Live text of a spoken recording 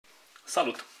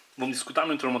Salut! Vom discuta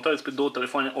într-o următoare despre două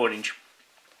telefoane Orange.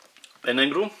 Pe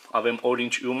negru avem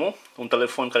Orange Yumo, un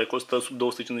telefon care costă sub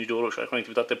 250 de euro și are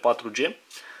conectivitate 4G.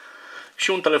 Și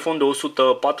un telefon de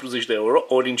 140 de euro,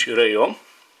 Orange Reyo.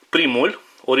 Primul,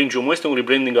 Orange Yumo, este un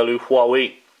rebranding al lui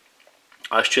Huawei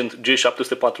Ascent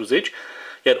G740,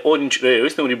 iar Orange Reyo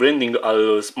este un rebranding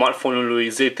al smartphone-ului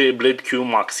ZTE Blade Q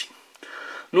Maxi.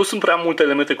 Nu sunt prea multe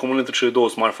elemente comune între cele două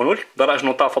smartphone-uri, dar aș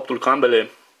nota faptul că ambele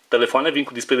telefoane vin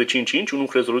cu display de 5 inch,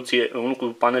 unul cu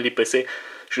panel IPS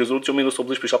și rezoluție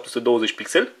 1280 x 720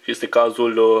 pixel, și este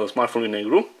cazul smartphone-ului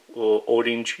negru,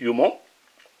 Orange Yumo,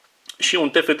 și un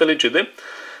TFT LCD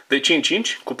de 5 inch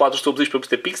cu 480 x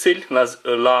 800 pixeli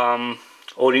la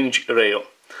Orange Reyo.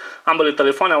 Ambele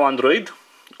telefoane au Android.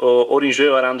 Orange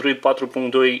Reyo are Android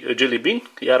 4.2 Jelly Bean,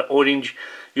 iar Orange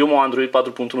Yumo Android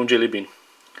 4.1 Jelly Bean.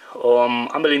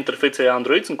 Ambele interfețe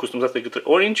Android sunt customizate de către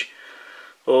Orange.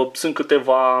 Sunt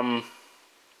câteva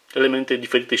elemente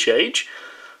diferite și aici.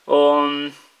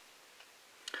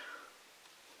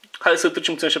 Hai să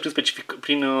trecem puțin așa prin specific,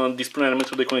 prin dispunerea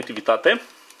elementelor de conectivitate.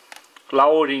 La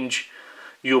Orange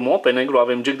Yumo, pe negru,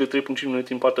 avem jack de 3.5 mm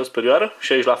în partea superioară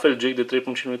și aici la fel jack de 3.5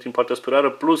 mm în partea superioară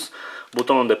plus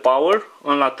butonul de power.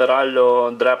 În lateral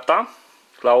dreapta,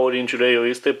 la Orange Reyo,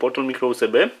 este portul micro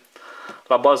USB.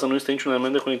 La bază nu este niciun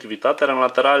element de conectivitate, iar în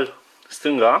lateral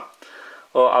stânga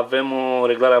avem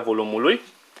reglarea volumului.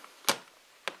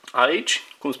 Aici,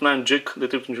 cum spuneam, jack de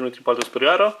 3.5 mm în partea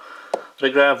superioară,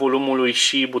 reglarea volumului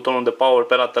și butonul de power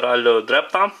pe lateral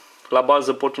dreapta. La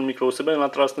bază portul micro USB, în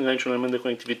lateral stânga niciun element de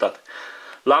conectivitate.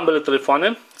 La ambele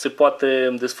telefoane se poate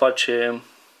desface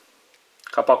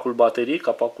capacul bateriei,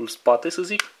 capacul spate să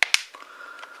zic.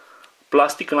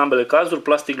 Plastic în ambele cazuri,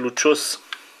 plastic lucios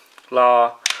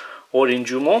la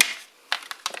Orange Yumo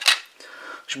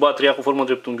și bateria cu formă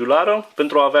dreptunghiulară.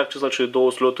 Pentru a avea acces la cele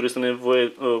două sloturi este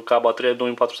nevoie ca bateria de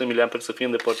 2400 mAh să fie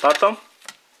îndepărtată.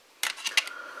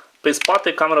 Pe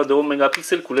spate, camera de 8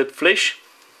 megapixeli cu LED flash.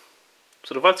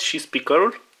 Observați și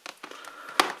speakerul.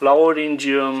 La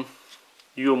Orange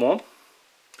Yumo,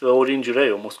 la Orange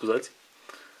Reyo, mă scuzați.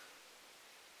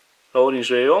 La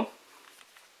Orange Reyo,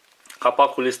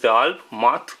 capacul este alb,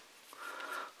 mat.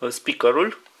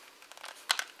 Speakerul.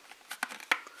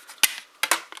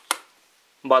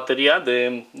 Bateria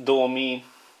de 2000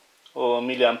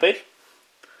 mAh.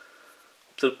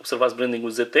 Observați brandingul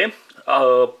ZTE.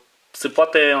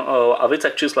 Aveți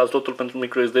acces la slotul pentru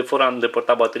microSD fără a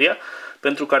îndepărta bateria.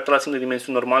 Pentru cartela SIM de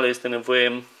dimensiuni normale este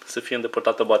nevoie să fie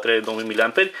îndepărtată bateria de 2000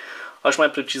 mAh. Aș mai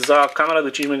preciza camera de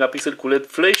 5 megapixeli cu LED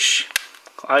flash.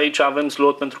 Aici avem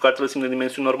slot pentru cartela SIM de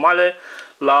dimensiuni normale.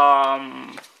 La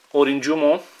Orange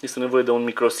Yumo este nevoie de un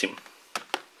micro SIM.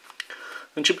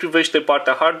 În ce privește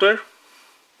partea hardware,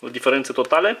 diferențe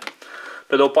totale.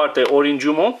 Pe de o parte, Orange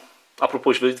Yumo,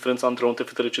 apropo, și vedeți diferența între un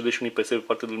TFT LCD și un IPS pe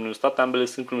partea de luminositate, ambele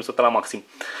sunt luminositate la maxim.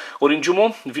 Orange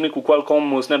Yumo vine cu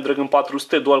Qualcomm Snapdragon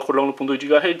 400, dual core la 1.2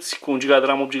 GHz, cu 1 GB de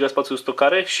RAM, 8 GB spațiu de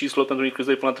stocare și slot pentru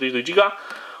microSD până la 32 GB.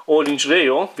 Orange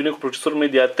Reyo vine cu procesor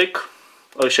MediaTek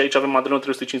și aici avem Adreno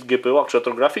 305 GPU,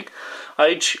 actuator grafic.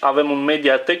 Aici avem un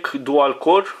MediaTek dual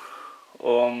core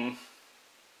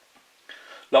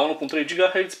la 1.3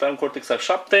 GHz pe un Cortex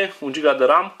A7, 1 GB de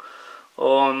RAM,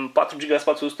 4 GB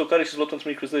spațiu de stocare și slot pentru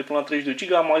microSD până la 32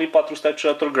 GB, Mali 400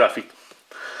 accelerator grafic.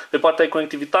 Pe partea de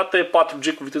conectivitate,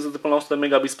 4G cu viteză de până la 100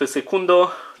 Mbps pe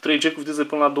secundă, 3G cu viteză de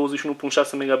până la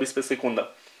 21.6 Mbps pe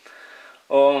secundă.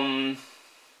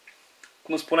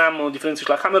 Cum spuneam, diferențe și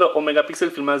la cameră, 1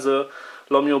 megapixel filmează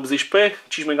la 1080p,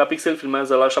 5 megapixel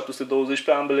filmează la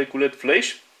 720p, ambele cu LED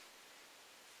flash.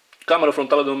 Cameră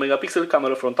frontală de 1 megapixel,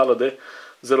 cameră frontală de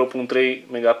 0.3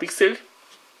 megapixeli.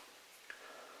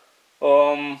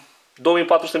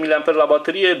 2400 mAh la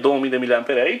baterie, 2000 de mAh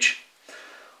aici.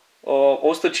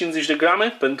 150 de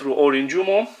grame pentru Orange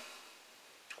Yumo,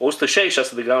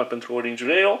 166 de grame pentru Orange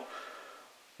Reyo,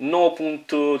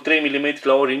 9.3 mm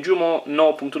la Orange Yumo,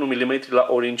 9.1 mm la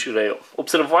Orange Reyo.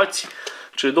 Observați,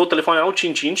 cele două telefoane au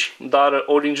 5 inch, dar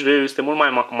Orange Reyo este mult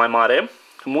mai mare.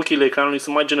 Muchile ecranului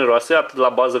sunt mai generoase, atât la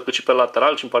bază cât și pe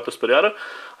lateral și în partea superioară.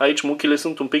 Aici muchile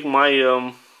sunt un pic mai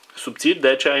subțiri, de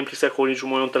aceea ai impresia că Orange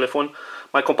Yumo e un telefon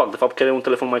mai compact. De fapt, chiar e un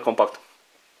telefon mai compact.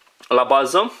 La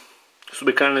bază, sub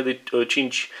ecranele de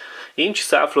 5 inch,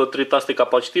 se află 3 taste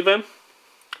capacitive,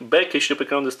 back, ieșire pe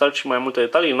ecranul de start și mai multe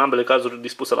detalii, în ambele cazuri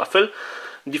dispuse la fel.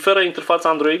 Diferă interfața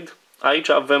Android. Aici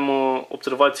avem,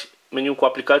 observați, meniu cu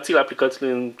aplicațiile,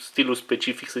 aplicațiile în stilul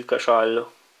specific, să zic așa,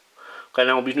 care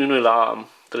ne-am obișnuit noi la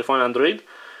telefoane Android.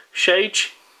 Și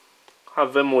aici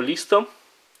avem o listă.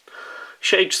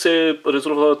 Și aici se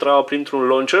rezolvă treaba printr-un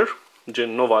launcher,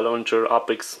 gen Nova Launcher,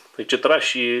 Apex, etc.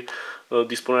 Și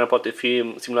dispunerea poate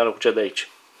fi similară cu cea de aici.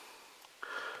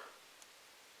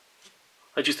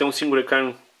 Aici este un singur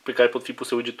ecran pe care pot fi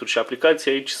puse widgeturi și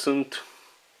aplicații. Aici sunt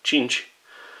 5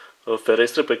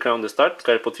 ferestre pe ecranul de start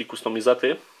care pot fi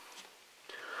customizate.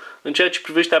 În ceea ce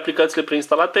privește aplicațiile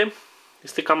preinstalate,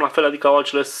 este cam la fel, adică au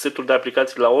acele seturi de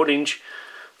aplicații la Orange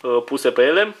puse pe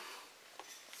ele.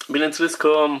 Bineînțeles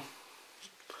că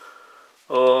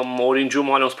Orange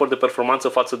Yumo are un spor de performanță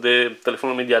față de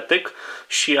telefonul Mediatek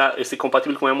și este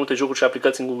compatibil cu mai multe jocuri și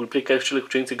aplicații în Google Play, chiar și cele cu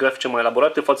cerințe grafice mai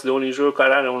elaborate, față de Orange Reyo,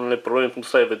 care are unele probleme din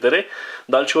punctul ăsta de vedere,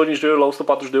 dar și Orange Reyo la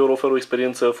 140 de euro oferă o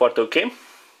experiență foarte ok.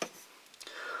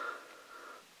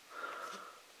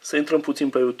 Să intrăm puțin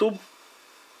pe YouTube.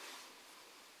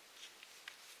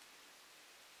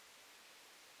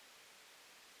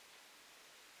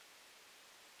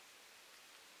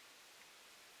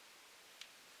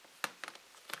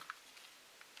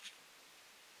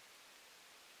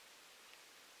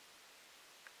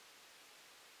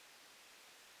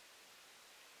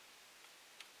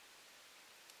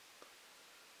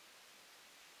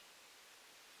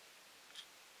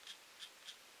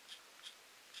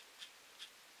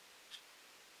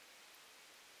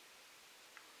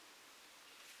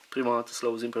 Prima dată să-l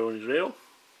auzim pe Orange Reyo.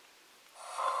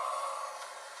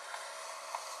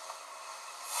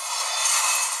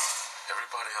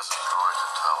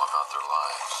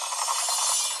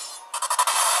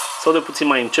 Sau de puțin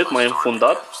mai încet, mai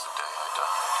înfundat.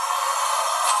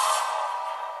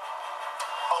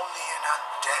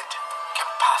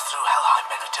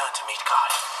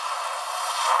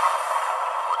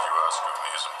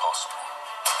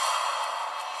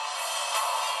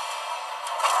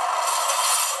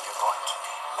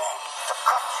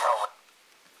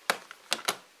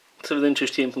 Să vedem ce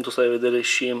știe în punctul ăsta de vedere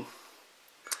și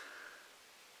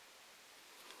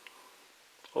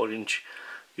Orange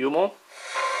Yumo.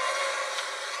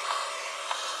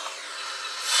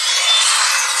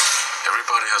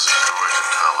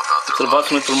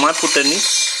 Observați metrul mai puternic.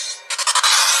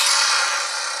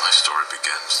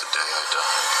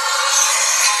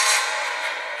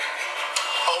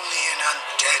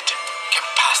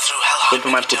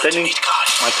 Metrul mai puternic,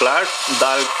 mai clar,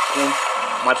 dar cu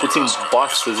mai puțin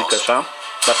bas, să zic așa.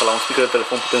 Dacă la un speaker de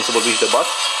telefon putem să vorbim și de bas.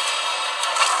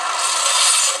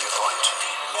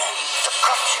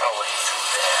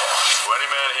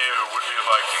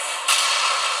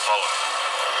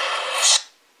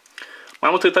 Mai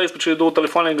multe detalii despre cele două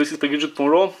telefoane găsiți pe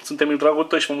Gadget.ro. Suntem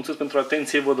Dragotă și vă mulțumesc pentru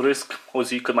atenție. Vă doresc o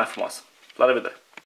zi cât mai frumoasă. La revedere!